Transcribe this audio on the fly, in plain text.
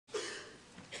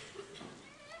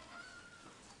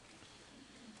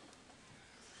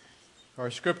Our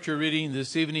scripture reading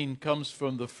this evening comes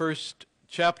from the first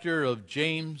chapter of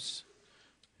James'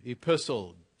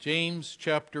 epistle, James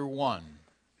chapter 1.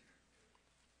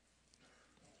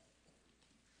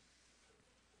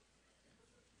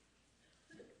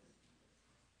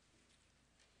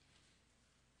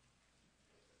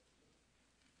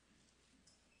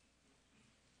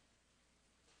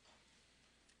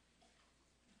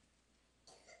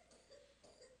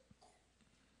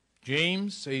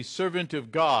 James, a servant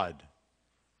of God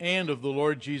and of the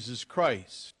Lord Jesus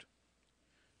Christ,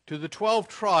 to the 12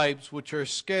 tribes which are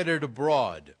scattered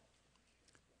abroad,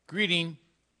 greeting.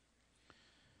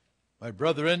 My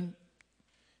brethren,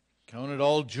 count it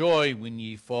all joy when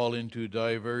ye fall into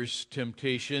diverse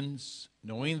temptations,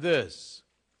 knowing this,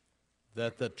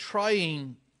 that the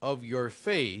trying of your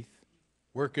faith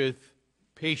worketh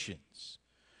patience.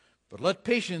 But let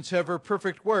patience have her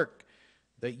perfect work,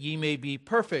 that ye may be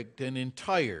perfect and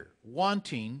entire,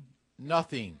 wanting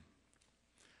nothing.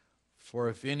 For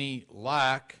if any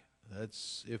lack,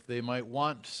 that's if they might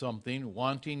want something,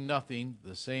 wanting nothing,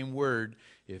 the same word,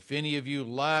 if any of you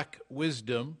lack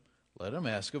wisdom, let him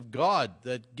ask of God,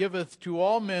 that giveth to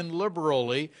all men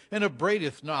liberally, and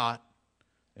upbraideth not,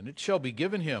 and it shall be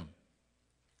given him.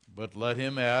 But let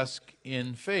him ask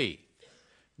in faith,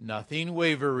 nothing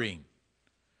wavering.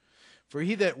 For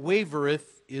he that wavereth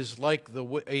is like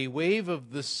a wave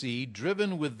of the sea,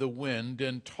 driven with the wind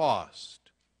and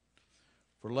tossed.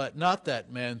 For let not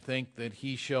that man think that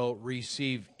he shall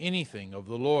receive anything of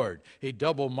the Lord. A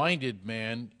double-minded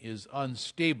man is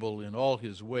unstable in all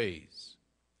his ways.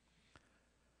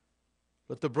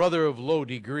 Let the brother of low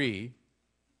degree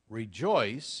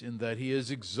rejoice in that he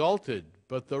is exalted,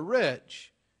 but the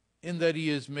rich in that he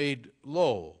is made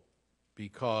low,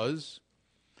 because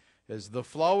as the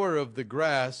flower of the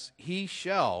grass, he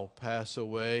shall pass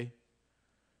away.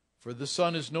 For the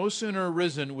sun is no sooner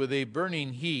risen with a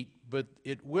burning heat, but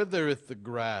it withereth the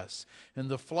grass, and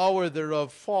the flower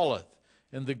thereof falleth,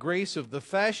 and the grace of the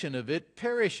fashion of it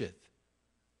perisheth.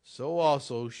 So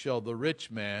also shall the rich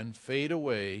man fade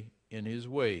away in his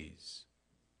ways.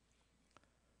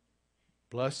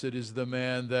 Blessed is the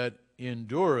man that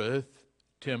endureth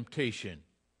temptation.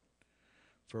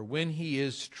 For when he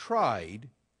is tried,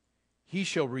 he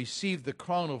shall receive the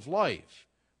crown of life,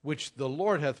 which the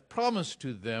Lord hath promised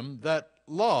to them that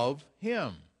love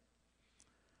him.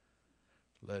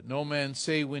 Let no man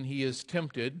say when he is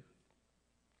tempted,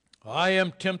 I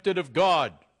am tempted of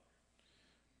God.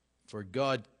 For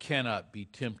God cannot be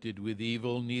tempted with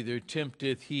evil, neither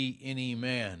tempteth he any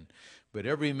man. But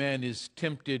every man is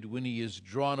tempted when he is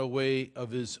drawn away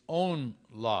of his own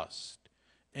lust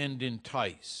and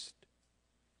enticed.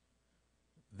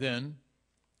 Then,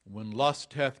 when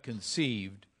lust hath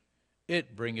conceived,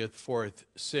 it bringeth forth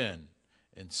sin.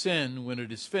 And sin, when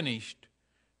it is finished,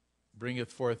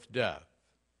 bringeth forth death.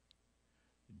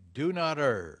 Do not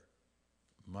err,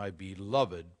 my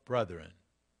beloved brethren.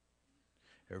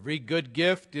 Every good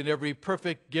gift and every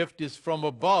perfect gift is from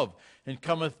above, and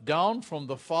cometh down from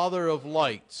the Father of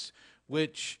lights,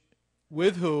 with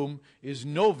whom is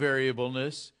no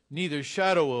variableness, neither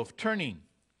shadow of turning.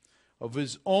 Of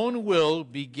his own will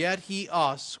begat he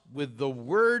us with the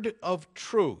word of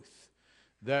truth,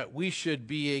 that we should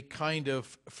be a kind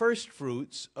of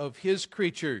firstfruits of his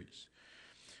creatures.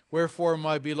 Wherefore,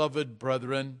 my beloved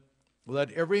brethren,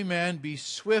 let every man be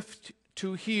swift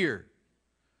to hear,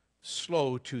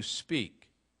 slow to speak,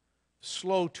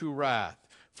 slow to wrath,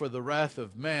 for the wrath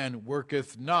of man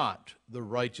worketh not the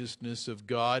righteousness of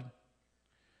God.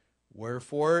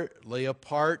 Wherefore, lay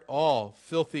apart all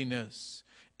filthiness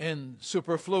and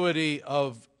superfluity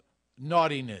of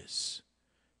naughtiness,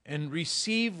 and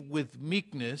receive with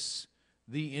meekness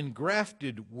the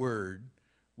engrafted word,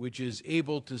 which is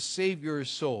able to save your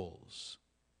souls.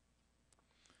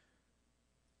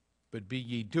 But be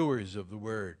ye doers of the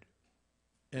word,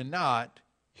 and not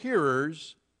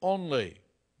hearers only,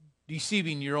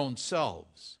 deceiving your own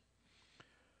selves.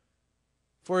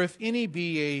 For if any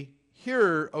be a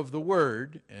hearer of the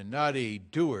word, and not a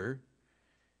doer,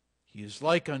 he is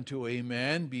like unto a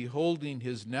man beholding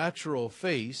his natural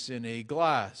face in a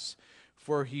glass.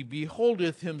 For he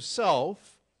beholdeth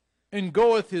himself, and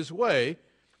goeth his way,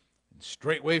 and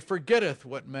straightway forgetteth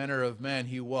what manner of man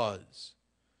he was.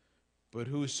 But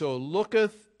whoso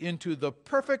looketh into the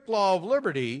perfect law of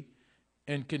liberty,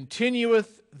 and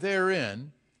continueth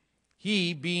therein,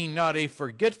 he being not a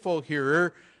forgetful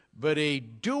hearer, but a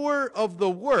doer of the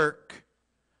work,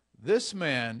 this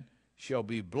man shall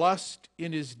be blessed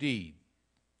in his deed.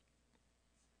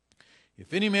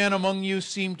 If any man among you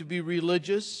seem to be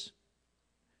religious,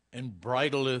 and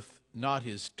bridleth not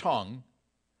his tongue,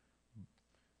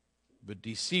 but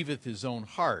deceiveth his own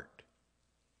heart,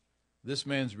 this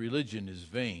man's religion is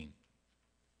vain.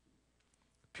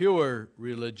 Pure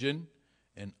religion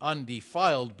and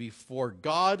undefiled before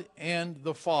God and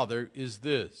the Father is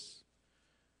this: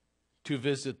 to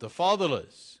visit the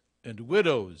fatherless and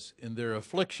widows in their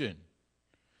affliction,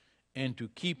 and to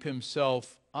keep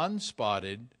himself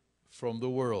unspotted from the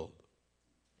world.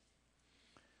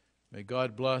 May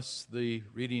God bless the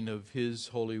reading of his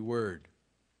holy word.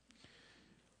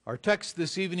 Our text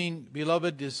this evening,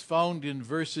 beloved, is found in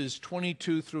verses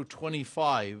 22 through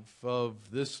 25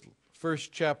 of this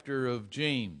first chapter of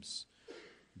James.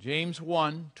 James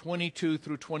 1, 22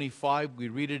 through 25, we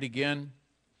read it again.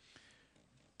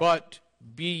 But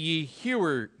be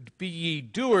ye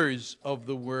doers of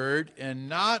the word, and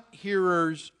not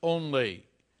hearers only,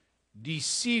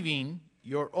 deceiving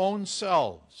your own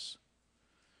selves.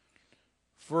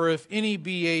 For if any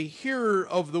be a hearer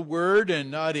of the word,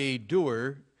 and not a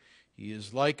doer, he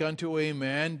is like unto a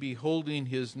man beholding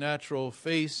his natural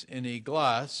face in a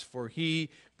glass. For he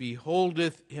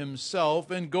beholdeth himself,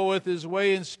 and goeth his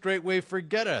way, and straightway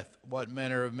forgetteth what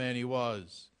manner of man he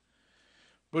was.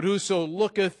 But whoso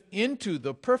looketh into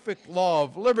the perfect law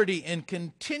of liberty, and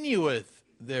continueth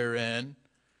therein,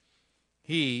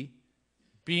 he,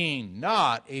 being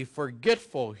not a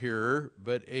forgetful hearer,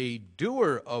 but a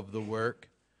doer of the work,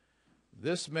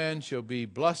 this man shall be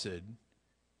blessed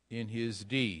in his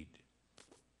deed.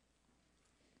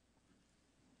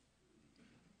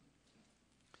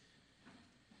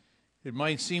 It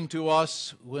might seem to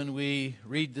us when we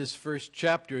read this first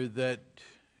chapter that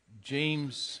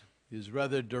James is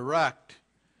rather direct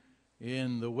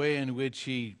in the way in which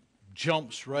he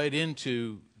jumps right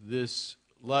into this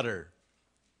letter.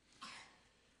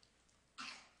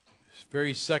 This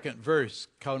very second verse,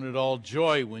 count it all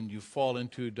joy when you fall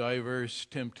into diverse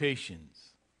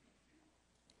temptations.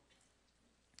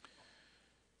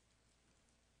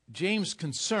 James'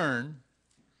 concern,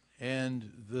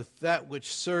 and that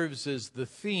which serves as the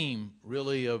theme,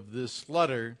 really, of this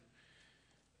letter,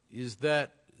 is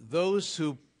that those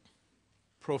who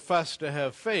profess to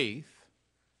have faith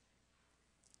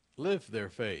live their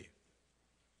faith.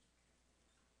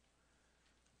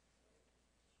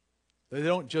 They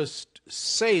don't just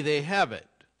say they have it.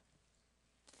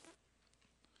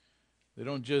 They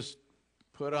don't just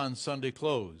put on Sunday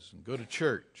clothes and go to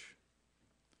church,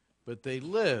 but they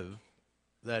live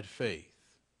that faith.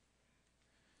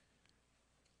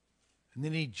 And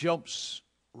then he jumps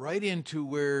right into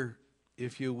where,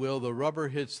 if you will, the rubber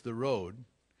hits the road,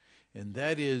 and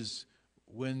that is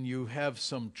when you have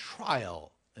some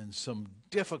trial and some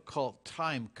difficult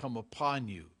time come upon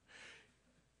you.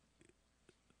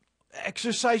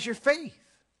 Exercise your faith.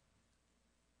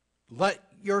 Let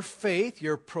your faith,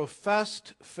 your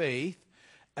professed faith,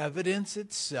 evidence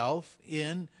itself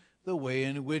in the way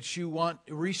in which you want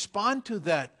to respond to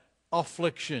that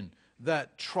affliction,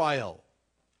 that trial.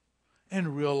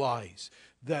 And realize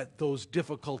that those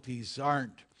difficulties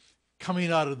aren't coming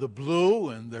out of the blue,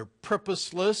 and they're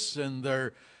purposeless, and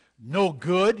they're no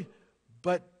good,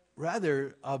 but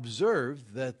rather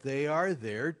observe that they are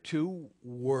there to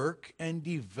work and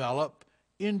develop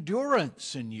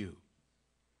endurance in you.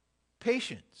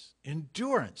 Patience,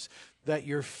 endurance, that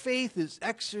your faith is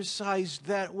exercised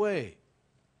that way.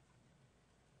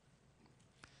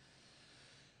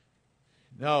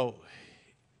 Now,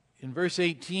 in verse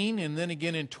 18 and then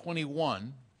again in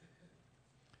 21,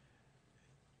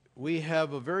 we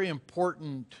have a very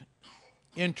important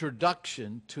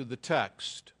introduction to the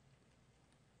text.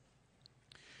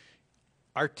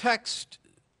 Our text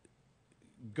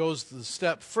goes the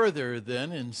step further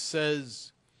then and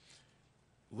says,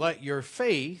 let your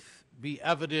faith be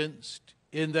evidenced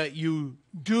in that you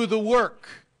do the work.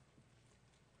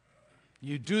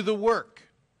 You do the work.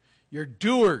 You're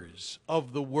doers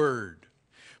of the word.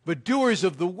 But doers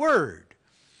of the word,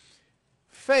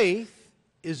 faith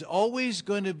is always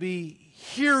going to be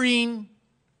hearing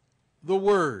the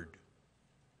word.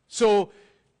 So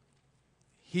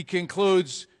he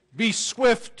concludes, be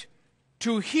swift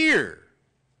to hear.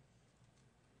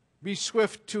 Be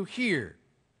swift to hear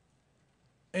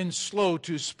and slow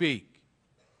to speak.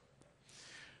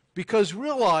 Because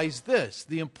realize this,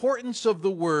 the importance of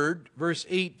the word, verse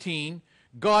 18,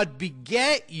 God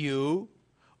begat you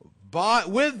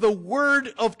with the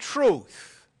word of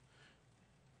truth.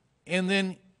 And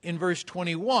then in verse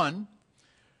 21,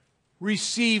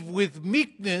 receive with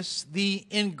meekness the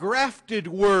engrafted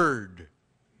word.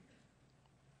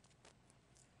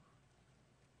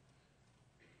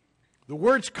 The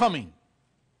word's coming.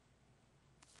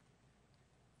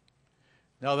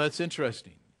 Now that's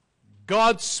interesting.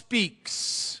 God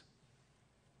speaks.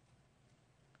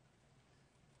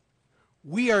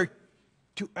 we are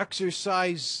to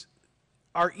exercise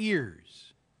our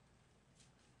ears.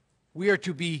 We are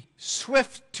to be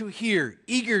swift to hear,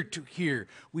 eager to hear.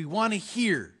 We want to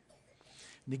hear.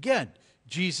 And again,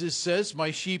 Jesus says,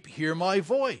 my sheep hear my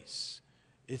voice.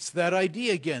 It's that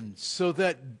idea again, so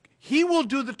that he will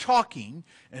do the talking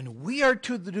and we are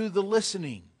to do the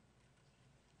listening.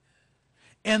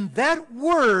 And that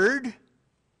word,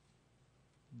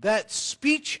 that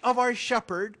speech of our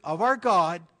shepherd, of our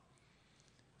God,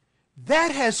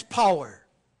 that has power.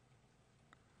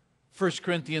 1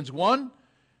 Corinthians 1,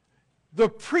 the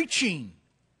preaching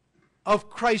of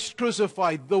Christ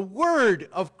crucified, the word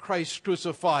of Christ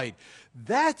crucified,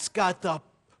 that's got the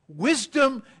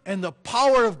wisdom and the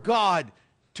power of God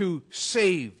to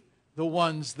save the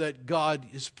ones that God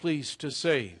is pleased to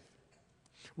save.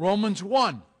 Romans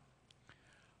 1,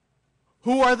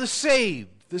 who are the saved?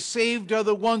 The saved are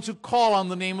the ones who call on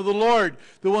the name of the Lord.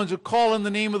 The ones who call on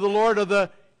the name of the Lord are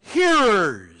the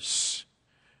hearers.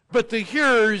 But the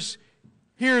hearers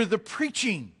hear the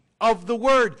preaching of the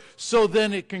word. So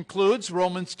then it concludes,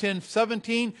 Romans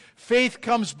 10:17, faith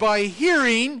comes by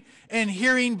hearing, and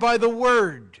hearing by the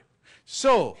word.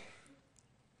 So,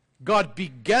 God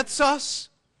begets us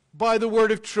by the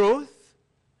word of truth.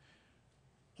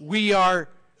 We are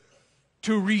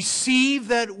to receive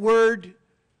that word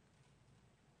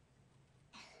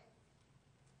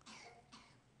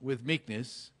with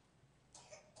meekness.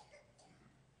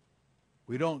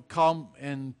 We don't come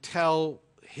and tell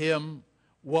him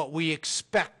what we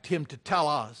expect him to tell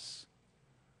us.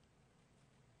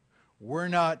 We're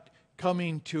not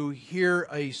coming to hear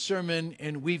a sermon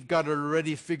and we've got it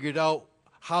already figured out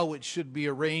how it should be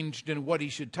arranged and what he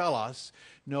should tell us.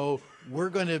 No, we're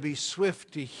going to be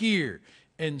swift to hear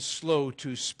and slow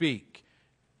to speak.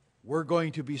 We're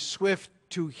going to be swift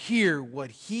to hear what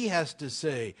he has to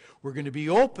say. We're going to be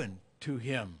open to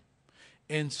him.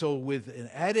 And so with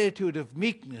an attitude of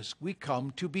meekness, we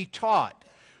come to be taught.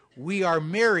 We are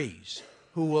Marys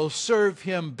who will serve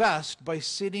him best by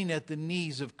sitting at the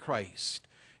knees of Christ.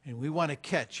 And we want to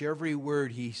catch every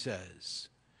word he says.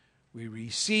 We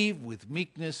receive with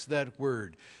meekness that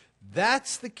word.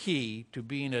 That's the key to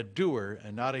being a doer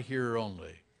and not a hearer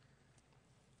only.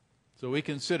 So we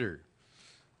consider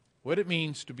what it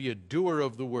means to be a doer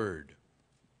of the word.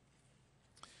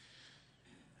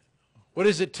 What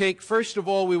does it take? First of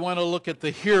all, we want to look at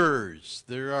the hearers.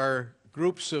 There are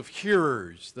groups of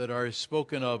hearers that are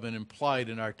spoken of and implied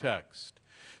in our text.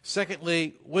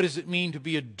 Secondly, what does it mean to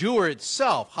be a doer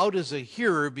itself? How does a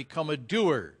hearer become a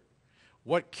doer?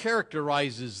 What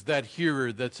characterizes that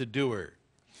hearer that's a doer?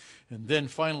 And then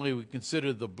finally, we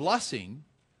consider the blessing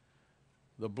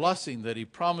that he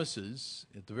promises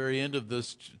at the very end of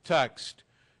this text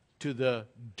to the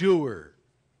doer.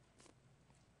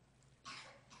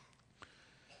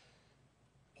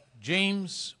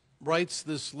 James writes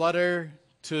this letter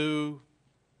to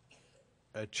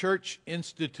a church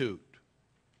institute,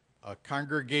 a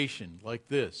congregation like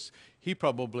this. He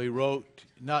probably wrote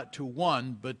not to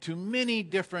one, but to many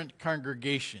different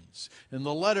congregations. And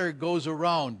the letter goes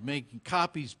around, making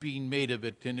copies being made of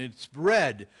it, and it's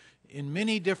read in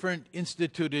many different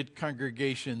instituted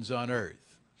congregations on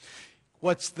earth.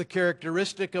 What's the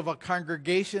characteristic of a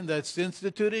congregation that's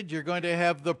instituted? You're going to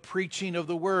have the preaching of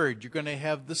the word. You're going to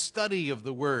have the study of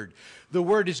the word. The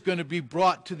word is going to be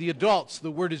brought to the adults. The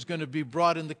word is going to be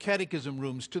brought in the catechism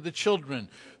rooms to the children.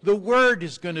 The word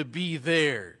is going to be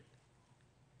there.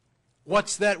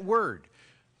 What's that word?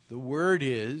 The word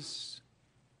is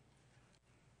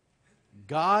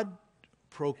God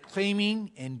proclaiming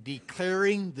and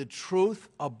declaring the truth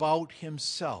about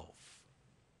himself.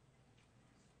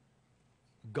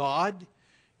 God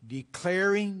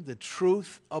declaring the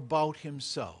truth about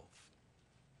himself.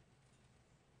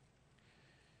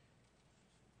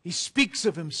 He speaks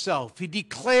of himself. He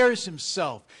declares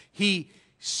himself. He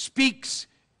speaks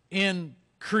in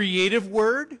creative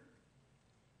word.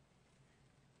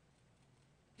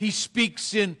 He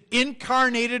speaks in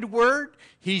incarnated word.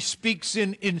 He speaks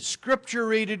in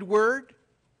inscripturated word.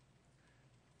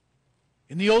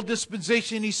 In the old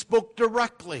dispensation, he spoke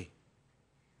directly.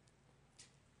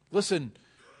 Listen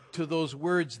to those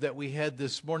words that we had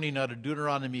this morning out of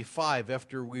Deuteronomy 5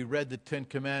 after we read the Ten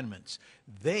Commandments.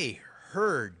 They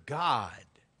heard God.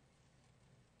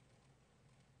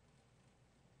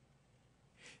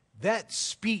 That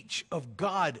speech of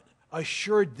God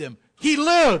assured them he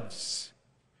lives.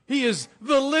 He is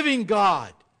the living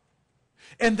God.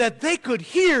 And that they could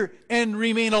hear and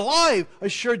remain alive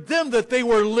assured them that they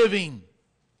were living.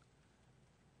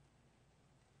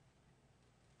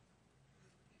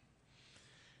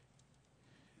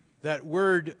 That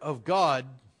word of God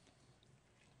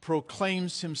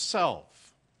proclaims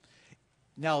himself.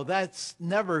 Now, that's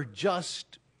never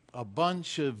just a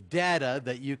bunch of data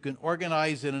that you can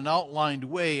organize in an outlined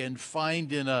way and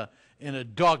find in a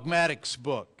dogmatics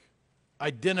book,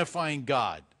 identifying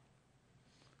God.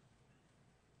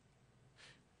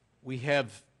 We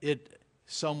have it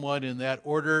somewhat in that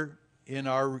order in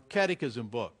our catechism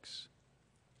books.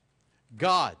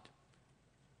 God,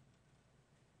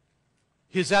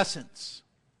 his essence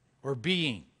or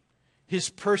being, his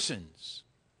persons,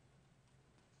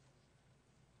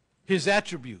 his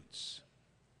attributes,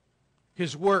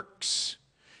 his works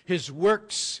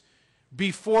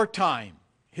before time,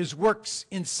 his works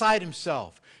inside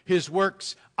himself, his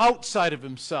works outside of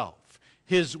himself,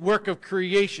 his work of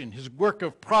creation, his work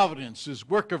of providence, his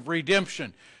work of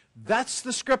redemption. That's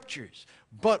the scriptures.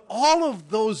 But all of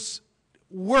those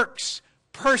works,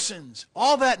 persons,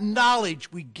 all that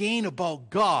knowledge we gain about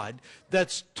God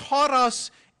that's taught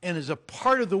us and is a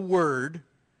part of the Word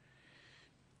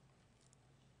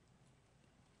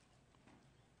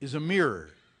is a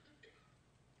mirror.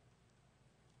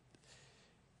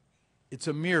 It's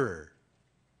a mirror.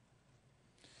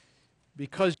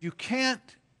 Because you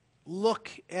can't look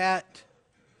at,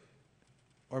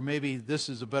 or maybe this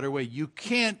is a better way, you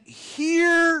can't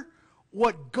hear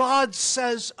what God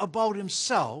says about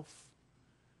himself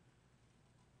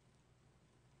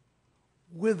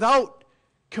without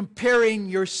comparing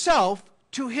yourself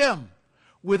to him,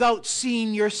 without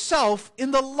seeing yourself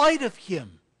in the light of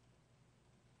him.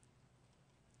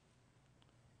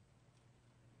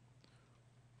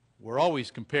 We're always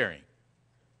comparing.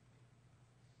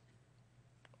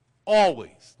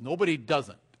 Always. Nobody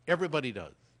doesn't. Everybody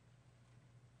does.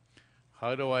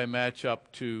 How do I match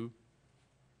up to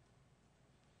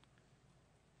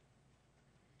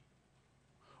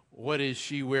what is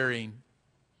she wearing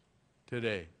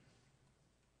today?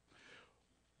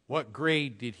 What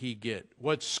grade did he get?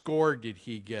 What score did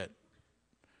he get?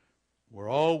 We're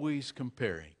always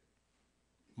comparing.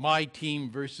 My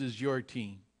team versus your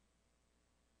team.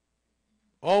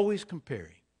 Always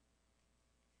comparing.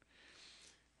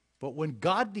 But when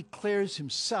God declares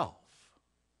himself,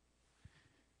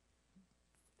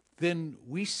 then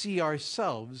we see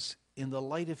ourselves in the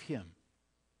light of him.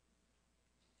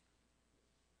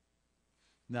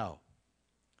 Now,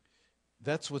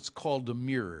 that's what's called a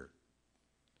mirror.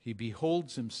 He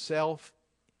beholds himself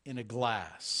in a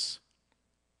glass.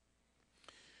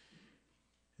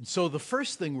 And so the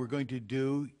first thing we're going to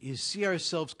do is see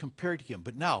ourselves compared to him.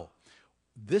 But now,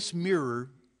 this mirror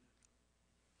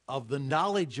of the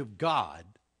knowledge of God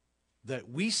that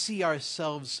we see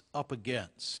ourselves up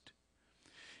against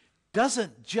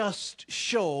doesn't just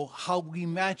show how we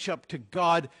match up to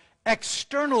God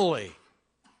externally.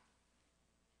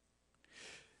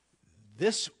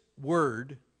 This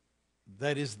word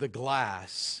that is the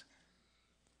glass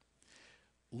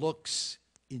looks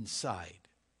inside.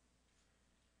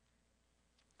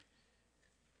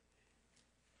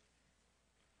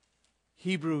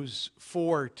 Hebrews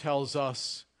 4 tells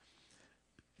us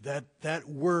that that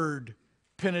word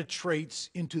penetrates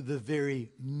into the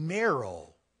very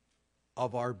marrow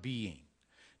of our being.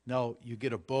 Now, you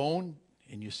get a bone,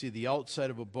 and you see the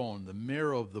outside of a bone. The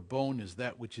marrow of the bone is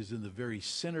that which is in the very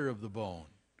center of the bone.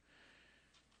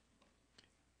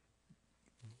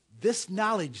 This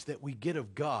knowledge that we get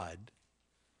of God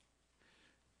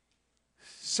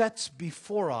sets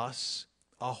before us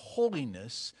a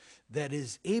holiness that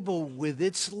is able with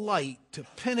its light to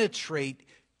penetrate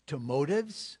to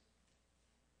motives,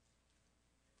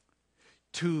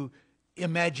 to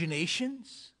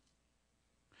imaginations,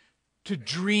 to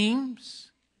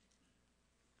dreams.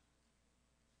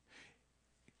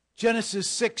 Genesis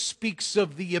 6 speaks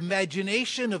of the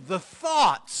imagination of the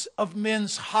thoughts of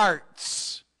men's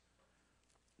hearts.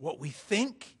 What we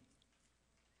think.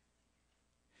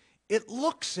 It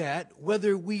looks at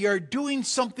whether we are doing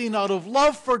something out of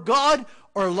love for God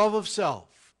or love of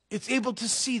self. It's able to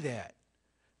see that.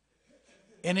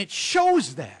 And it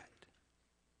shows that.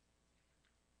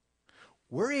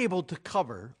 We're able to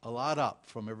cover a lot up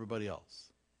from everybody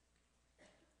else.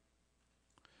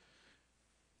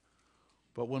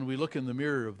 But when we look in the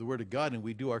mirror of the Word of God and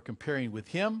we do our comparing with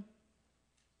him,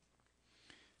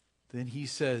 then he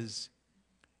says,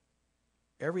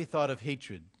 every thought of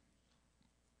hatred,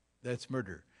 that's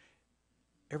murder.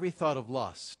 Every thought of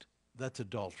lust, that's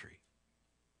adultery.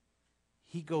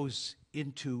 He goes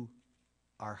into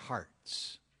our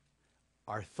hearts,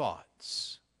 our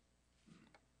thoughts.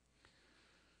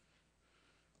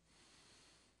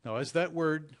 Now, as that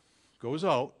word goes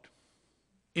out,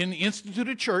 in the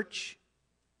instituted church,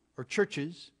 or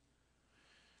churches,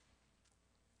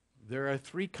 there are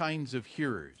three kinds of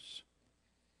hearers.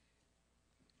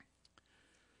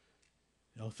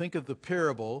 Now think of the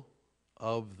parable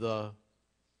of the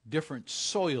different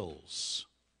soils.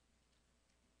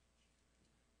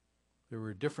 There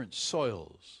were different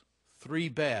soils, 3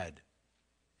 bad.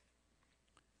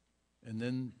 And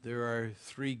then there are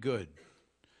 3 good.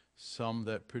 Some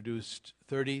that produced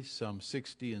 30, some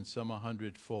 60, and some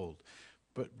 100-fold.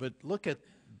 But look at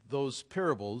those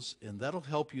parables, and that'll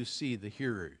help you see the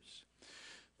hearers.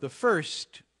 The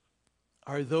first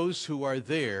are those who are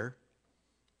there,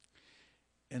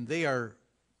 and they are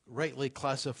rightly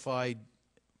classified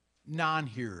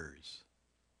non-hearers.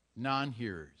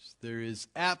 Non-hearers. There is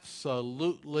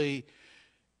absolutely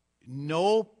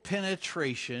no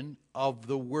penetration of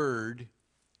the word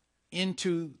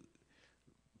into,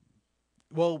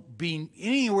 being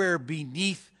anywhere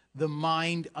beneath the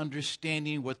mind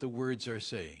understanding what the words are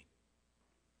saying.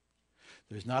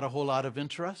 There's not a whole lot of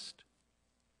interest.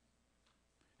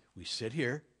 We sit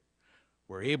here.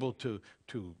 We're able to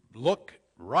look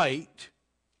right.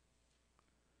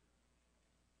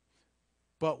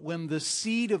 But when the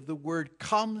seed of the word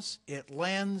comes, it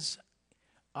lands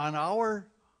on our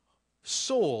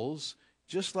souls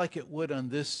just like it would on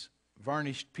this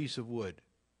varnished piece of wood.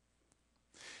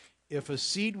 If a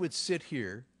seed would sit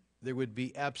here, there would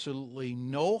be absolutely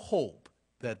no hope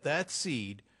that that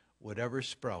seed would ever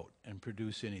sprout and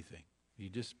produce anything. You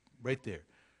just, right there.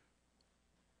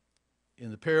 In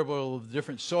the parable of the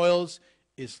different soils,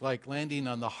 it's like landing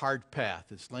on the hard path.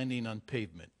 It's landing on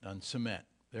pavement, on cement.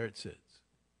 There it sits.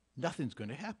 Nothing's going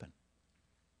to happen.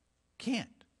 Can't.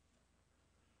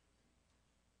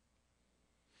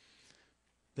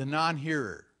 The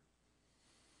non-hearer.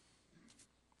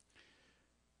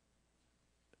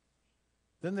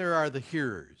 Then there are the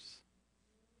hearers.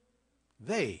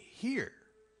 They hear.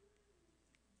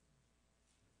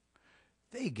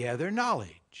 They gather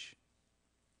knowledge.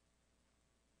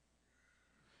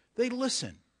 They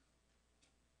listen.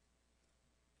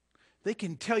 They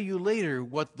can tell you later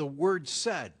what the word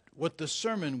said, what the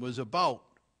sermon was about.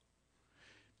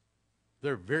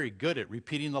 They're very good at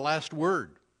repeating the last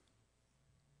word.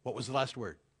 What was the last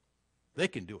word? They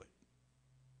can do it.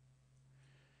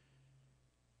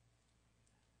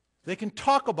 They can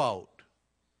talk about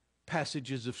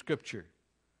passages of Scripture.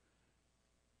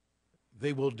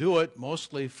 They will do it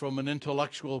mostly from an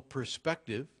intellectual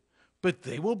perspective, but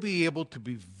they will be able to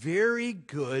be very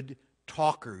good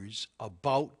talkers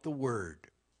about the Word.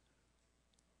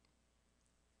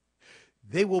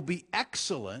 They will be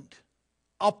excellent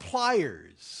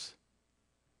appliers,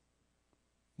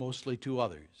 mostly to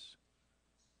others.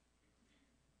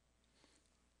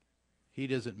 He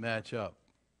doesn't match up.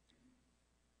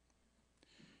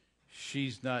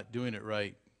 She's not doing it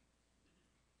right.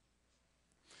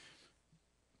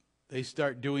 They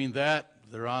start doing that,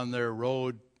 they're on their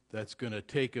road that's going to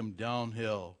take them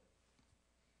downhill.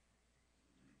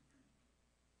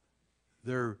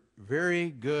 They're very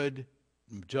good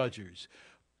judges,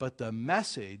 but the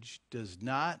message does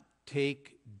not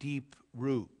take deep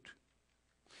root.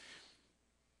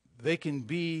 They can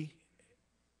be,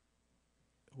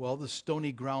 the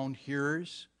stony ground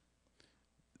hearers.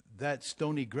 That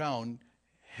stony ground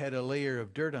had a layer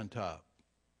of dirt on top.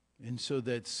 And so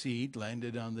that seed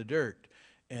landed on the dirt.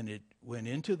 And it went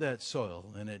into that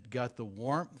soil, and it got the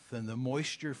warmth and the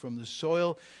moisture from the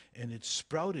soil, and it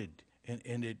sprouted.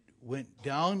 And it went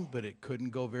down, but it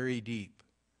couldn't go very deep.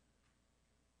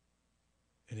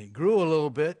 And it grew a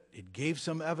little bit. It gave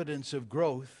some evidence of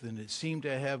growth, and it seemed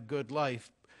to have good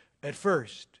life at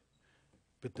first.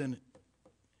 But then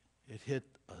it hit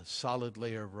a solid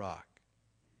layer of rock.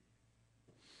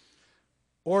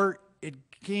 Or it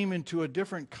came into a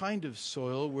different kind of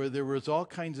soil where there was all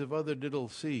kinds of other little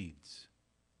seeds.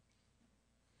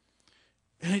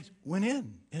 And it went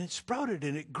in, and it sprouted,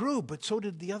 and it grew, but so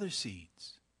did the other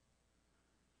seeds.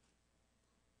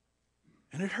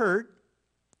 And it hurt.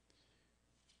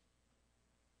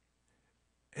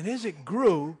 And as it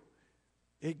grew,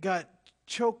 it got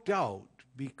choked out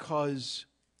because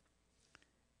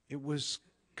it was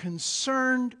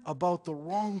concerned about the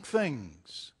wrong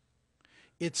things.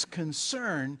 Its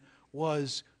concern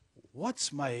was,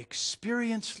 what's my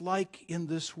experience like in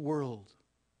this world?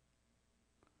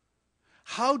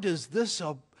 How does this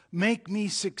make me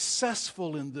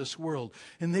successful in this world?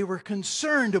 And they were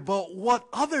concerned about what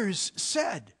others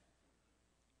said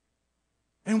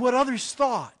and what others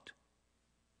thought.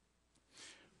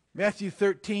 Matthew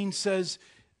 13 says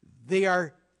they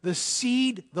are the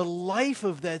seed, the life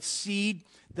of that seed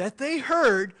that they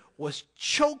heard was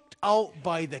choked out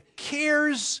by the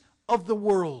cares of the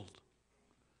world.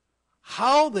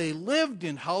 How they lived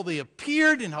and how they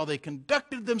appeared and how they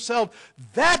conducted themselves,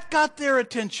 that got their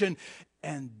attention,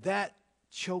 and that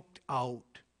choked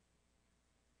out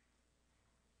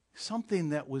something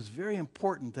that was very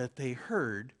important that they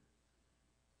heard,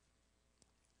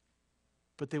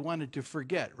 but they wanted to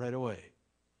forget right away.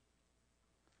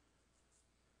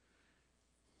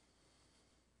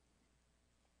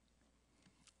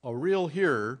 A real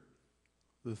hearer,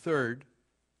 the third,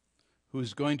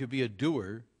 who's going to be a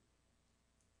doer,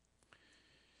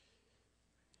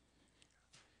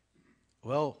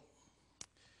 well,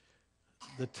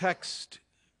 the text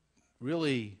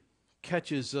really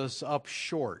catches us up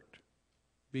short,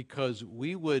 because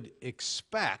we would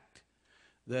expect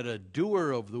that a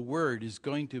doer of the word is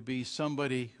going to be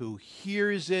somebody who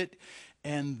hears it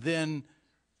and then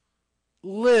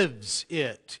lives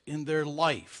it in their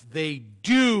life. They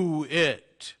do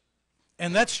it.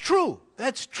 And that's true.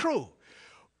 That's true.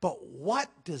 But what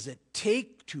does it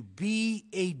take to be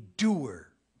a doer?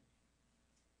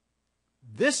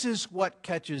 This is what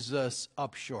catches us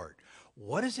up short.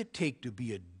 What does it take to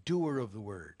be a doer of the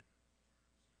word?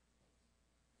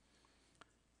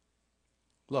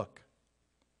 Look.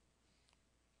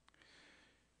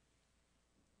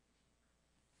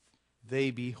 They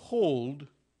behold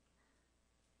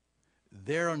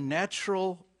their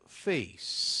natural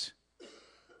face.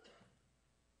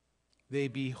 They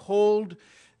behold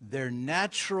their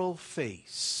natural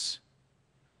face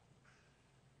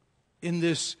in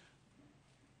this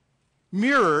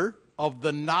mirror of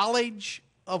the knowledge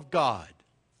of God.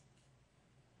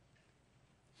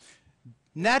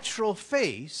 Natural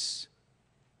face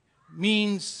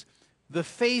means the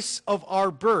face of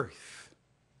our birth.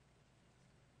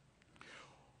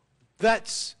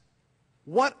 That's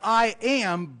what I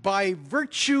am by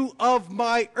virtue of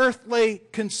my earthly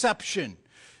conception.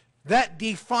 That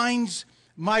defines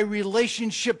my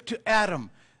relationship to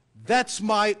Adam. That's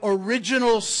my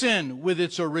original sin with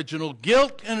its original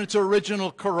guilt and its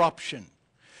original corruption.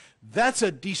 That's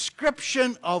a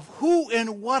description of who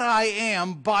and what I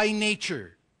am by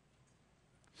nature.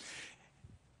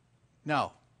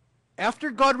 Now, after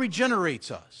God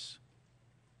regenerates us,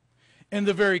 and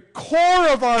the very core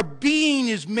of our being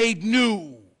is made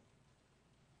new,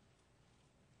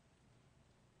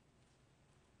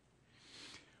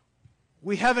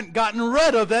 we haven't gotten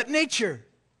rid of that nature.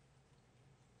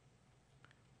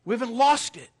 We haven't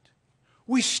lost it.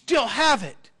 We still have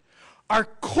it. Our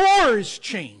core is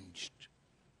changed.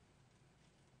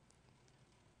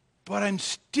 But I'm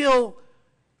still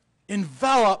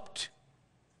enveloped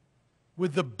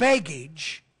with the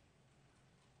baggage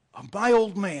of my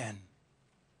old man,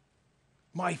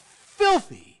 my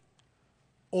filthy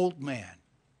old man.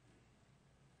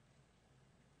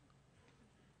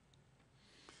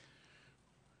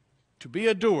 To be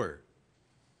a doer,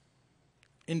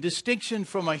 in distinction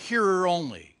from a hearer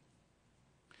only,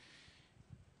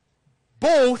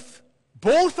 both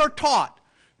are taught.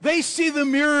 They see the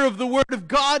mirror of the Word of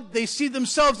God, they see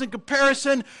themselves in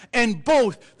comparison, and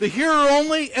both, the hearer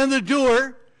only and the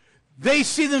doer, they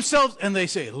see themselves and they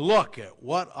say, look at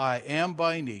what I am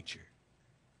by nature.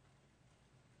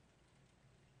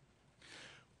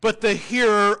 But the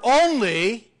hearer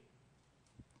only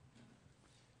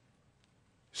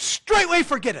straightway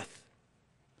forgetteth.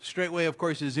 Straightway, of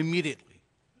course, is immediately.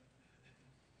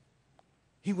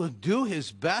 He will do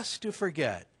his best to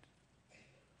forget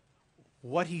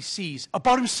what he sees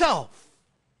about himself,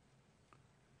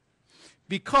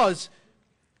 because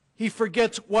he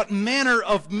forgets what manner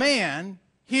of man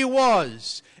he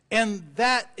was. And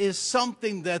that is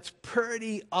something that's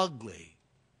pretty ugly.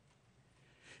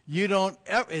 You don't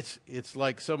ever, it's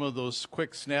like some of those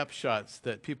quick snapshots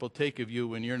that people take of you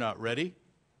when you're not ready.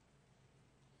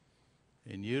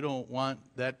 And you don't want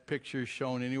that picture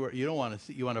shown anywhere. You don't want to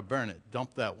see, you want to burn it.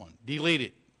 Dump that one. Delete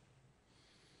it.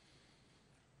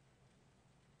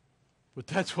 But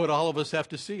that's what all of us have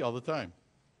to see all the time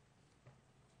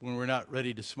when we're not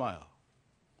ready to smile.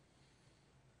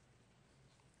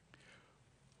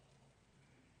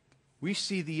 We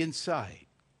see the inside.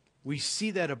 We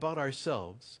see that about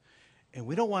ourselves, and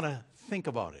we don't want to think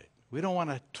about it. We don't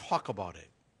want to talk about it.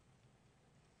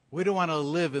 We don't want to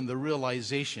live in the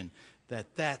realization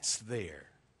that that's there.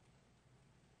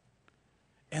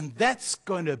 And that's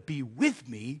going to be with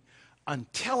me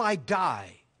until I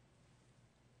die.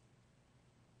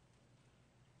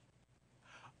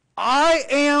 I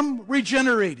am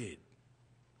regenerated.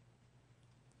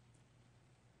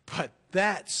 But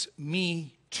that's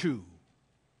me too.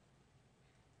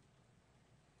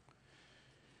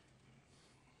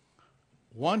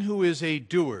 One who is a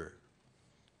doer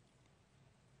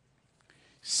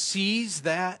sees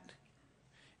that,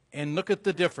 and look at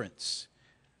the difference.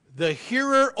 The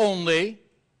hearer only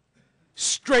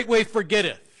straightway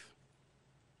forgetteth.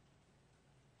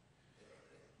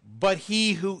 But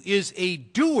he who is a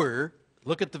doer,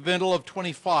 look at the middle of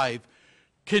 25,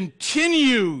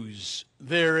 continues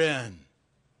therein.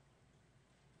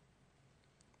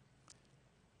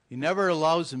 He never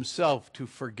allows himself to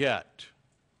forget.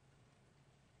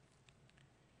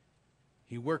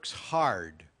 He works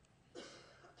hard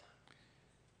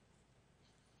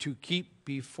to keep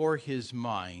before his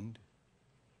mind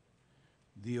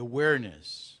the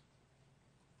awareness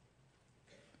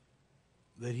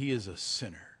that he is a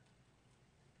sinner.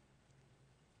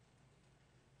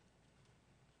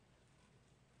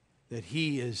 That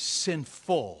he is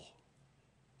sinful.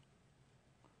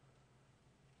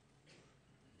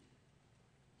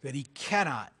 That he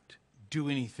cannot do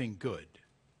anything good.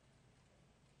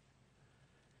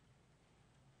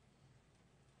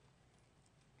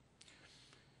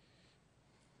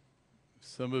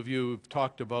 Some of you have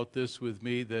talked about this with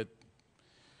me, that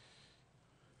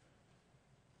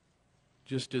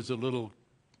just as a little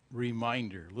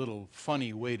reminder, little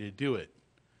funny way to do it.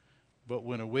 But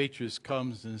when a waitress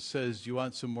comes and says, "Do you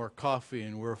want some more coffee?"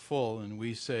 and we're full, and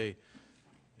we say,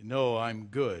 "No, I'm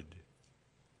good,"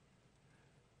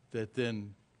 that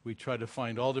then we try to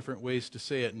find all different ways to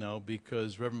say it now,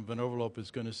 because Reverend Van Overloop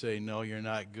is going to say, "No, you're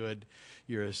not good.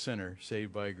 You're a sinner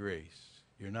saved by grace.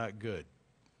 You're not good.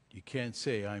 You can't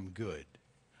say I'm good.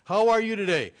 How are you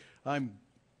today?"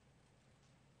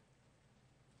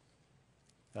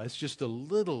 That's just a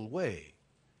little way.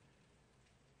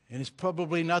 And it's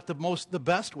probably not the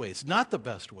best way. It's not the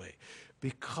best way,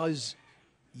 because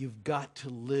you've got to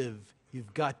live,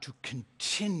 you've got to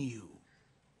continue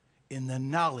in the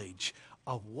knowledge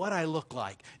of what I look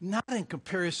like. Not in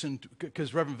comparison,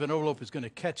 because Reverend Van Overloop is going to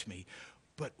catch me,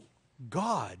 but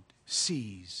God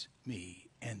sees me.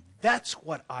 And that's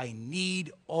what I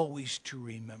need always to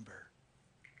remember.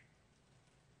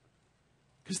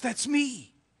 Because that's me.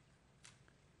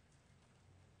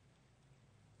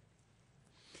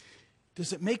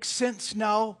 Does it make sense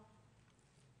now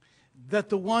that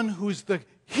the one who's the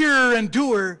hearer and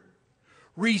doer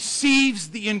receives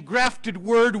the engrafted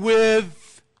word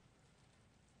with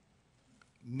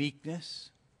meekness?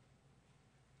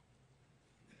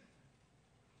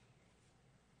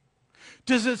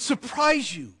 Does it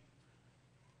surprise you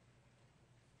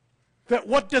that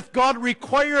what doth God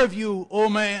require of you, O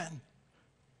man?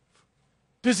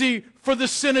 Does he, for the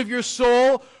sin of your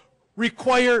soul,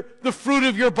 require the fruit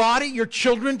of your body, your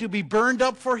children, to be burned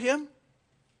up for him?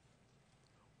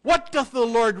 What doth the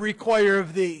Lord require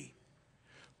of thee?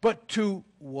 But to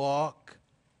walk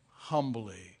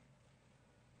humbly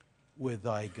with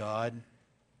thy God,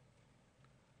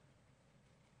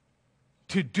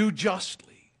 to do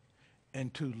justly,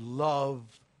 and to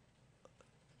love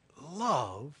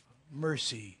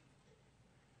mercy.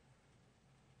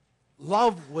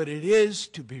 Love what it is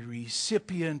to be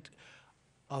recipient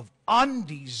of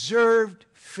undeserved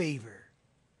favor.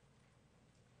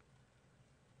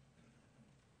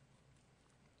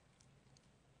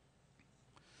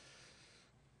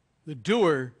 The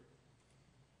doer,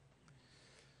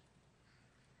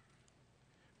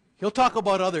 he'll talk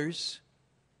about others.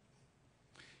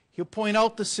 He'll point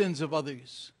out the sins of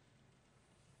others.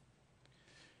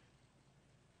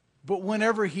 But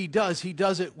whenever he does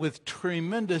it with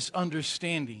tremendous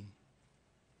understanding.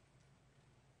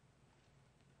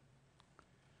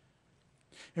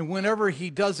 And whenever he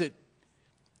does it,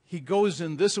 he goes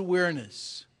in this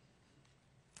awareness: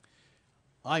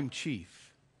 I'm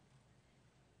chief.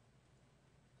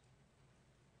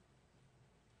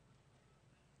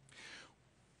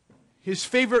 His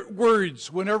favorite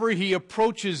words whenever he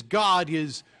approaches God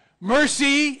is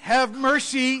mercy, have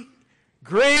mercy,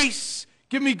 grace,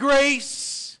 give me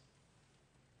grace.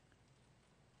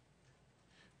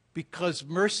 Because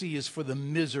mercy is for the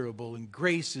miserable and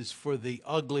grace is for the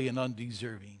ugly and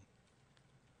undeserving.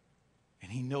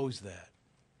 And he knows that.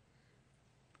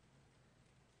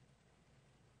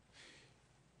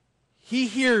 He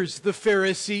hears the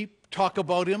Pharisee talk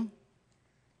about him,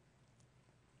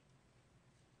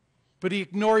 but he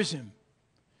ignores him.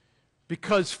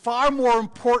 Because far more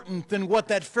important than what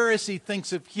that Pharisee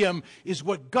thinks of him is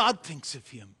what God thinks of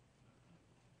him.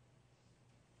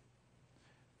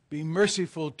 Be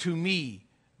merciful to me,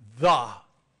 the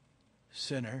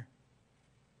sinner.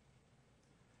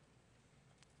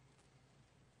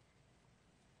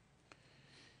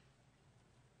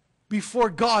 Before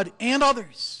God and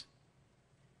others,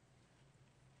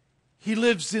 he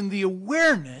lives in the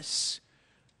awareness,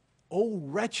 oh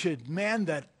wretched man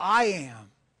that I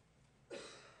am.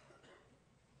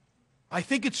 I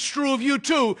think it's true of you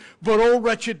too, but oh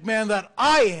wretched man that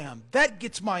I am. That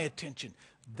gets my attention.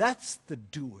 That's the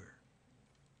doer.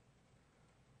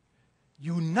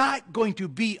 You're not going to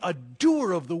be a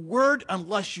doer of the word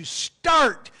unless you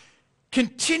start,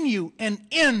 continue, and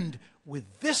end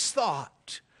with this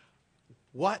thought.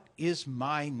 What is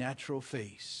my natural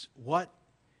face? What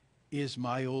is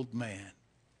my old man?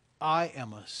 I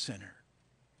am a sinner.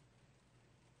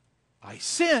 I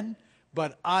sin,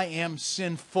 but I am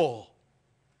sinful.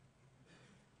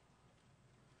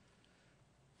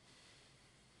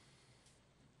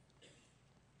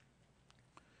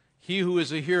 He who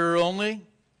is a hearer only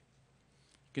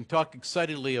can talk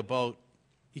excitedly about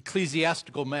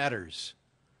ecclesiastical matters,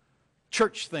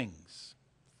 church things,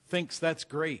 thinks that's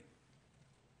great,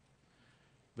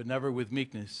 but never with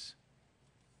meekness.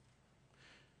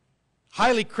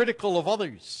 Highly critical of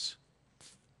others.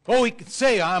 Oh, he can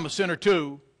say, I'm a sinner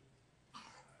too.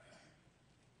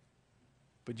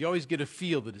 But you always get a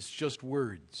feel that it's just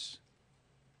words.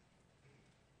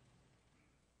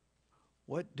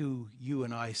 What do you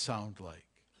and I sound like?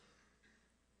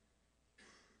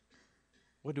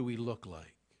 What do we look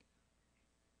like?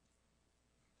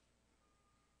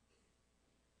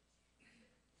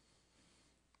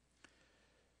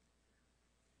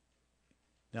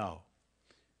 Now,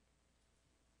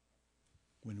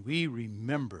 when we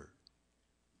remember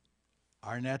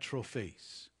our natural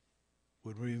face,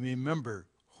 when we remember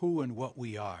who and what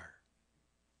we are,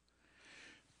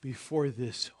 before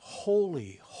this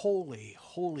holy, holy,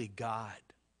 holy God,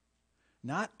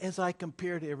 not as I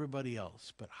compare to everybody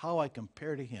else, but how I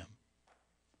compare to him,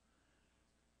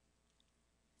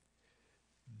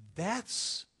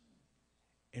 that's,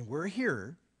 and we're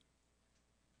here,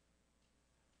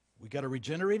 we got a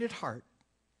regenerated heart.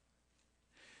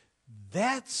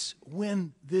 That's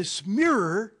when this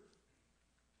mirror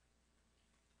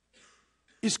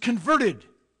is converted.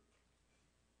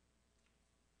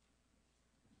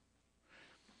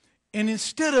 And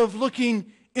instead of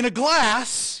looking in a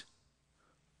glass,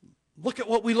 look at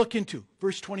what we look into.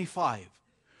 Verse 25.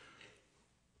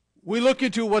 We look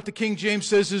into what the King James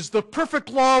says is the perfect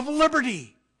law of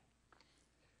liberty.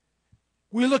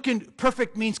 We look in,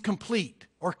 perfect means complete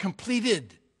or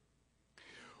completed.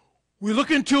 We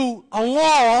look into a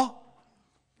law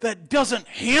that doesn't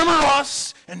hammer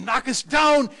us and knock us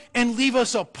down and leave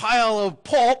us a pile of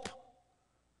pulp,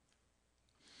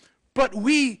 but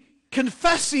we,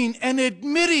 confessing and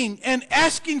admitting and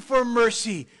asking for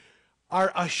mercy,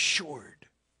 are assured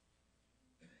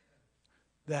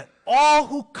that all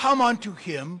who come unto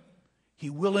him, he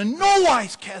will in no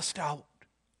wise cast out.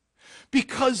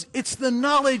 Because it's the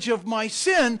knowledge of my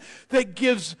sin that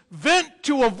gives vent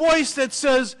to a voice that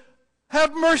says,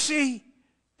 have mercy,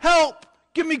 help,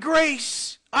 give me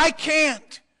grace. I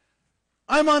can't.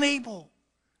 I'm unable.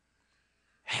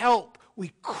 Help.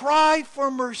 We cry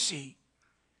for mercy.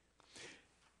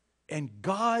 And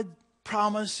God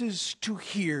promises to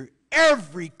hear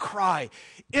every cry.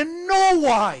 In no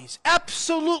wise,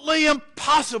 absolutely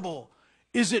impossible,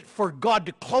 is it for God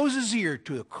to close his ear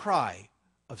to a cry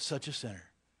of such a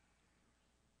sinner.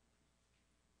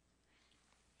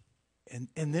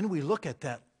 And then we look at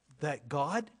that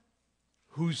God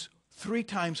who's 3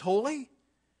 times holy.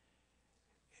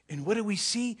 And what do we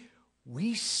see?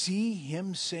 We see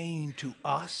him saying to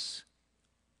us,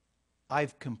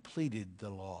 I've completed the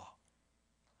law.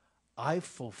 I've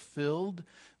fulfilled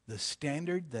the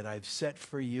standard that I've set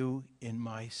for you in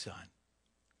my Son.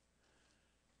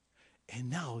 And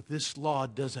now this law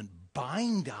doesn't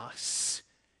bind us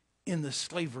in the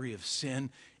slavery of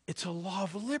sin. It's a law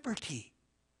of liberty.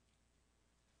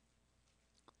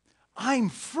 I'm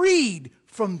freed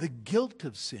from the guilt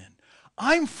of sin.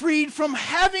 I'm freed from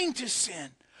having to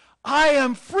sin. I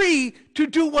am free to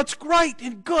do what's right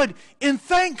and good in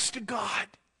thanks to God.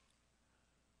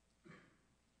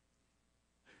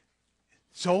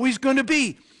 It's always going to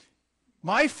be,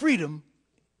 my freedom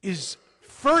is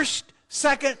first,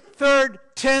 second, third,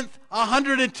 10th,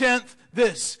 110th,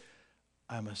 this.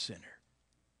 I'm a sinner.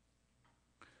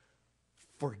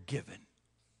 Forgiven.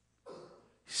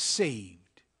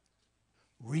 Saved.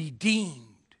 Redeemed.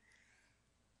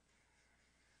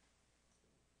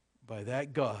 By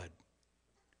that God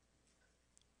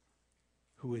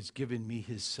who has given me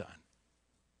his Son.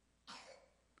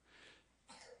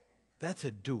 That's a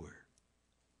doer.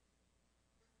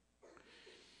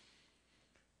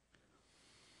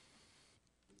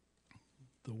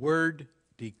 The word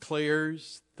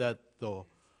declares that the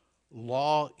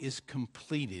law is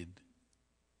completed.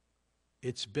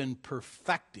 It's been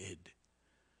perfected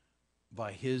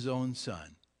by his own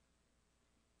Son.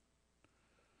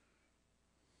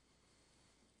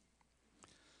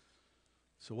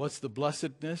 So what's the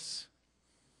blessedness?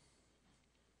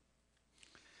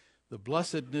 The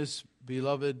blessedness,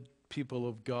 beloved people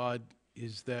of God,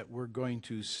 is that we're going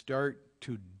to start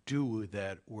to do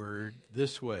that word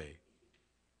this way.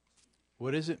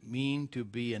 What does it mean to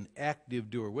be an active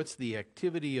doer? What's the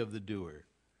activity of the doer?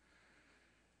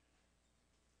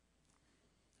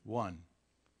 1,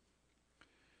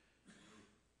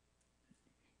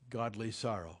 godly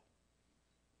sorrow.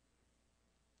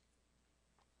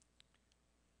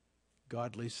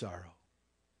 Godly sorrow.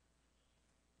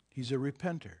 He's a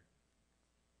repenter.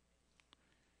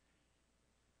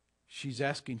 She's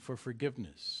asking for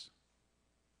forgiveness.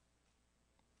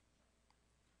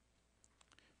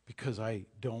 Because I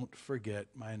don't forget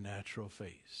my natural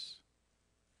face.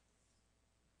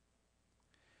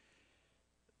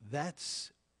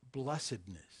 That's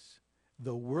blessedness.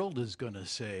 The world is going to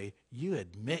say, you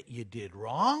admit you did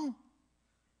wrong?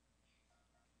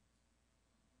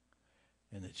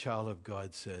 And the child of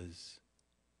God says,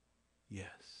 yes,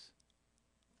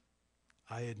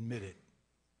 I admit it.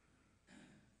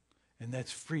 And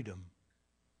that's freedom.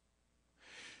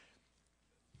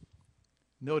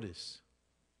 Notice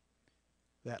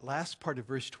that last part of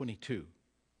verse 22.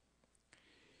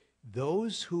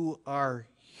 Those who are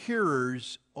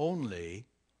hearers only,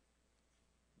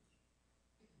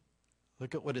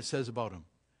 look at what it says about them.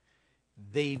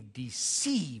 They've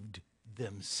deceived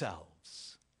themselves.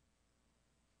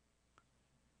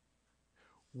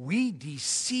 We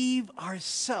deceive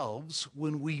ourselves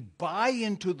when we buy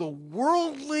into the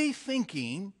worldly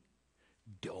thinking,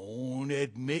 don't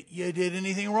admit you did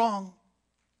anything wrong.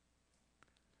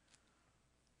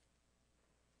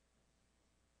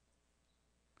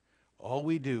 All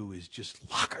we do is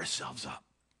just lock ourselves up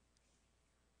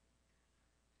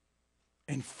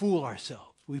and fool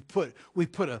ourselves. We put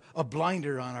a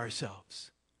blinder on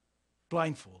ourselves.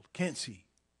 Blindfold, can't see.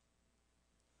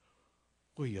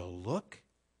 Will you look?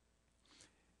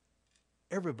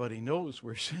 Everybody knows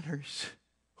we're sinners.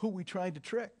 Who we trying to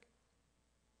trick?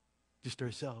 Just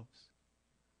ourselves.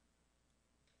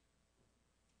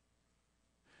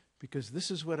 Because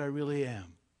this is what I really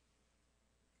am.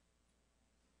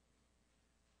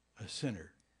 A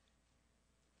sinner.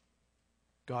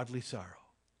 Godly sorrow.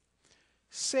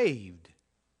 Saved.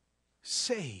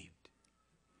 Saved.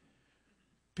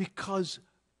 Because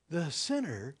the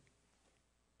sinner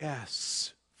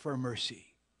asks for mercy.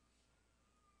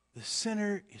 The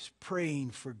sinner is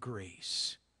praying for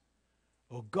grace.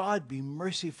 Oh God, be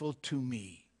merciful to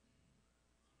me.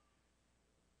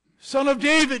 Son of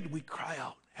David, we cry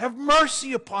out, have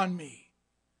mercy upon me.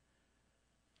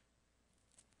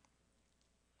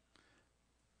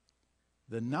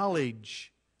 The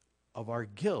knowledge of our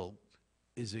guilt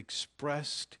is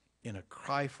expressed in a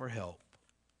cry for help.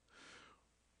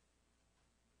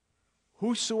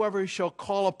 Whosoever shall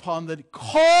call upon the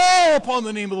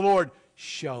name of the Lord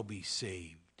shall be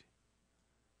saved.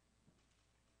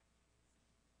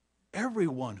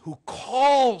 Everyone who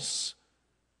calls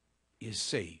is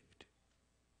saved.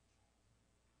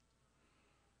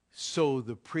 So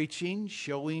the preaching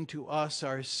showing to us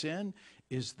our sin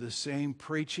is the same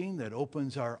preaching that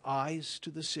opens our eyes to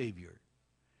the Savior.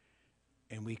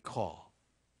 And we call.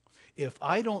 If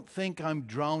I don't think I'm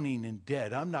drowning and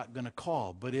dead, I'm not going to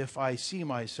call. But if I see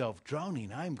myself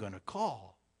drowning, I'm going to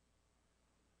call.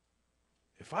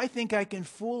 If I think I can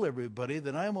fool everybody,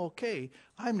 then I'm okay.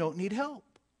 I don't need help.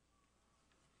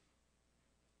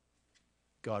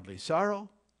 Godly sorrow,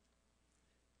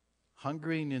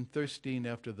 hungering and thirsting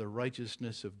after the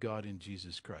righteousness of God in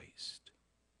Jesus Christ.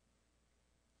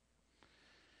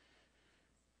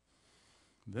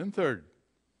 Then third,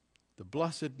 the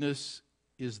blessedness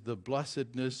is the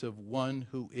blessedness of one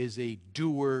who is a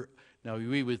doer. Now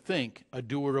we would think a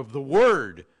doer of the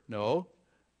word. No.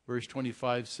 Verse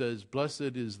 25 says,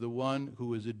 blessed is the one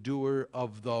who is a doer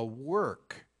of the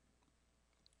work.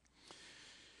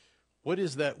 What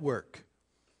is that work?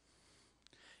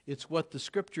 It's what the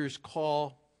scriptures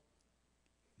call,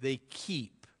 they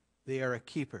keep. They are a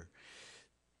keeper.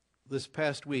 This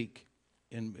past week,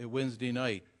 in Wednesday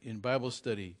night, in Bible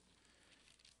study,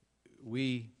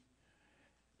 we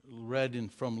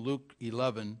read from Luke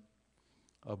 11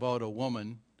 about a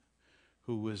woman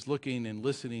who was looking and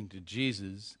listening to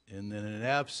Jesus, and then in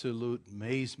absolute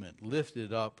amazement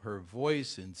lifted up her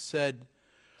voice and said,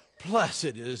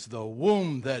 blessed is the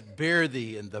womb that bare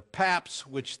thee, and the paps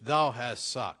which thou hast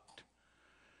sucked.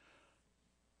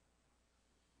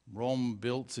 Rome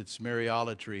built its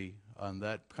Mariolatry on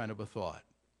that kind of a thought.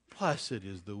 Blessed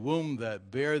is the womb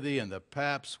that bare thee, and the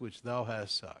paps which thou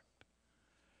hast sucked.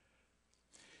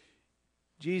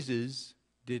 Jesus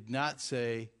did not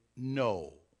say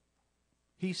no.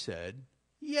 He said,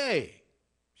 yea,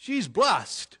 she's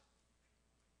blessed.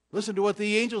 Listen to what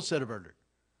the angel said about her.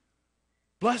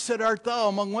 Blessed art thou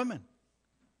among women.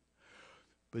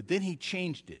 But then he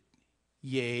changed it.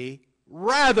 Yea,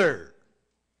 rather.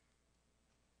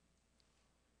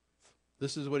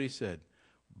 This is what he said.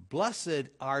 Blessed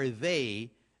are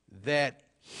they that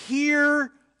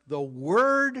hear the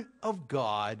word of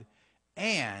God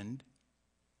and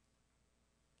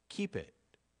keep it.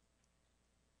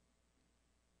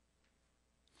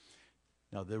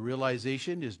 Now, the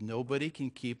realization is nobody can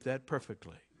keep that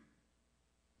perfectly.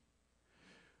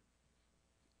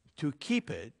 To keep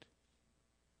it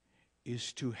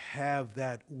is to have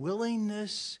that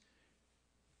willingness,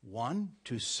 one,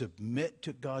 to submit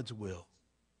to God's will.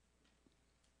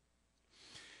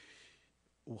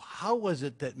 How was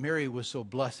it that Mary was so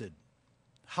blessed?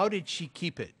 How did she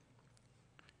keep it?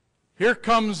 Here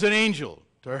comes an angel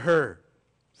to her.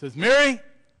 Says, Mary,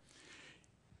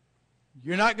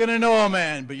 you're not going to know a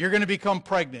man, but you're going to become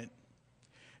pregnant.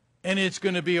 And it's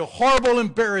going to be a horrible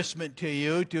embarrassment to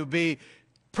you to be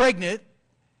pregnant.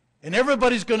 And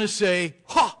everybody's going to say,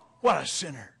 ha, what a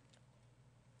sinner.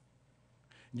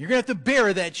 And you're going to have to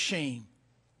bear that shame.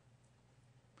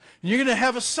 And you're going to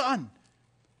have a son.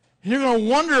 And you're going to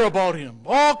wonder about him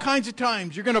all kinds of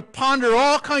times. You're going to ponder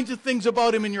all kinds of things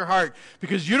about him in your heart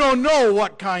because you don't know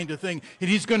what kind of thing. And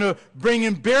he's going to bring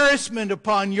embarrassment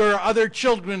upon your other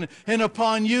children and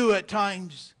upon you at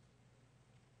times.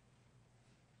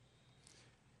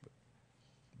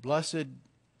 Blessed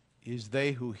is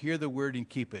they who hear the word and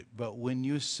keep it. But when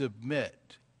you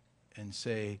submit and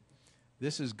say,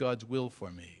 this is God's will for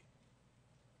me.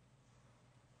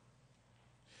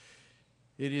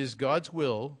 It is God's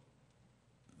will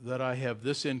that I have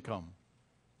this income.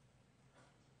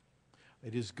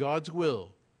 It is God's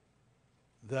will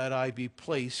that I be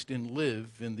placed and live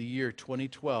in the year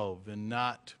 2012 and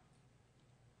not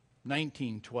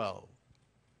 1912.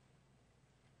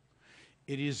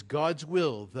 It is God's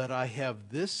will that I have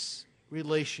this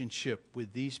relationship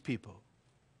with these people.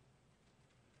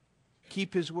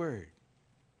 Keep His word.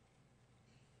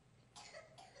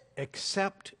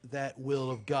 Accept that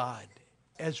will of God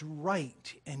as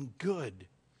right and good.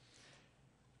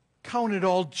 Count it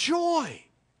all joy.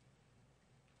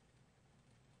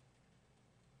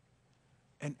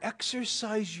 And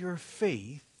exercise your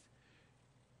faith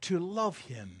to love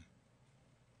Him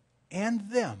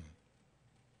and them.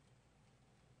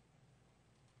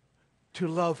 To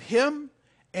love Him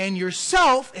and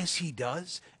yourself as He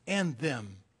does and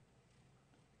them.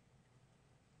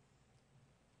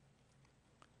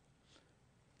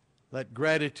 Let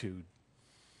gratitude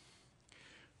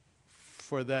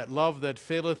for that love that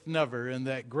faileth never, and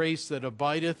that grace that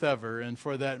abideth ever, and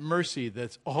for that mercy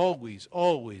that's always,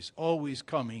 always, always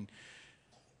coming.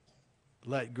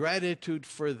 Let gratitude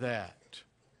for that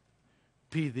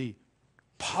be the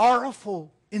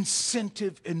powerful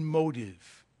incentive and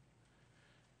motive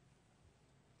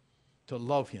to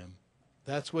love Him.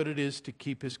 That's what it is to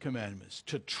keep His commandments,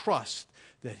 to trust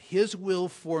that His will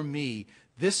for me,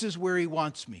 this is where He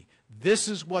wants me, this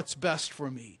is what's best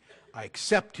for me. I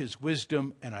accept His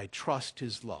wisdom and I trust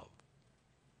His love.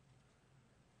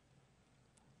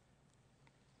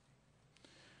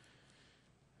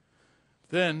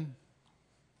 Then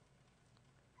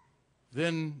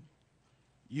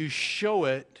you show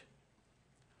it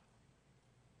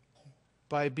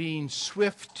by being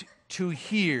swift to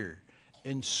hear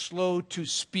and slow to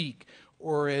speak,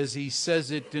 or as he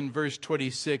says it in verse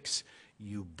 26,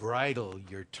 you bridle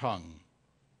your tongue.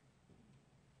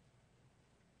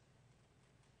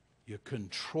 You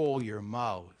control your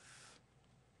mouth.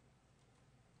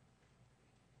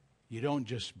 You don't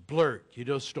just blurt. You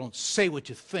just don't say what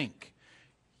you think.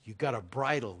 You got a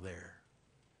bridle there.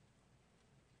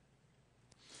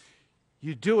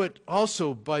 You do it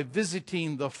also by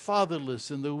visiting the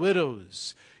fatherless and the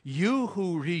widows. You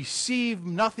who receive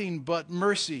nothing but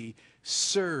mercy,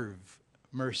 serve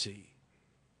mercy.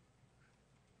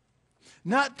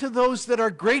 Not to those that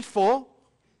are grateful,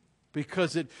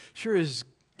 because it sure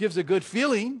gives a good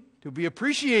feeling to be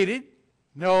appreciated.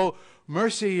 No,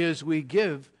 mercy is we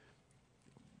give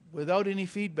without any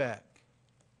feedback.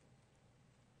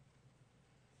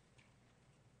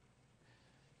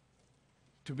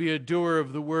 To be a doer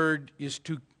of the word is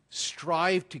to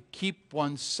strive to keep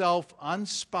oneself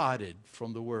unspotted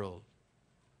from the world.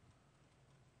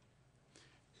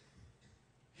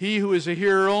 He who is a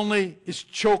hearer only is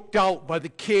choked out by the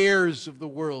cares of the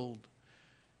world.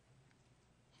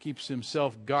 Keeps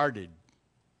himself guarded,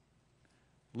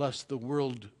 lest the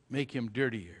world make him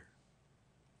dirtier.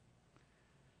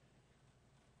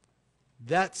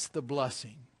 That's the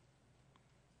blessing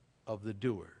of the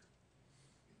doer.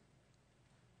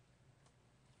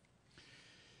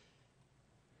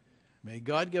 May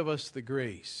God give us the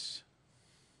grace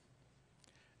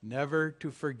never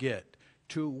to forget,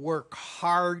 to work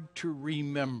hard to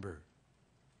remember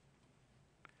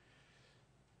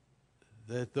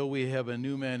that though we have a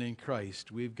new man in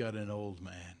Christ, we've got an old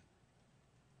man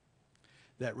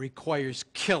that requires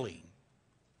killing,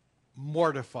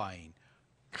 mortifying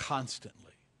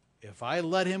constantly. If I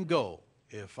let him go,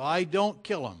 if I don't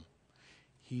kill him,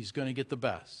 he's going to get the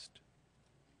best.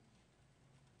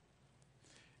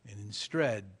 And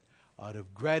instead, out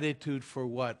of gratitude for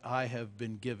what I have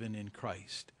been given in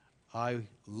Christ, I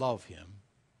love him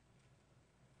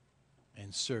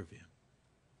and serve him.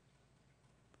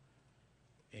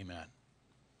 Amen.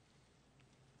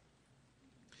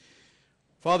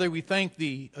 Father, we thank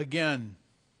thee again.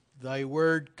 Thy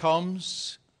word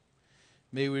comes.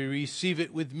 May we receive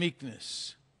it with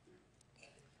meekness.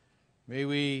 May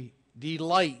we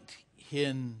delight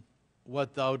in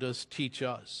what thou dost teach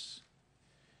us.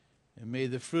 And may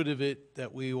the fruit of it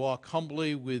that we walk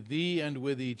humbly with thee and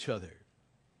with each other.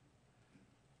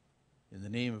 In the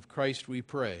name of Christ we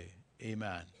pray.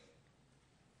 Amen.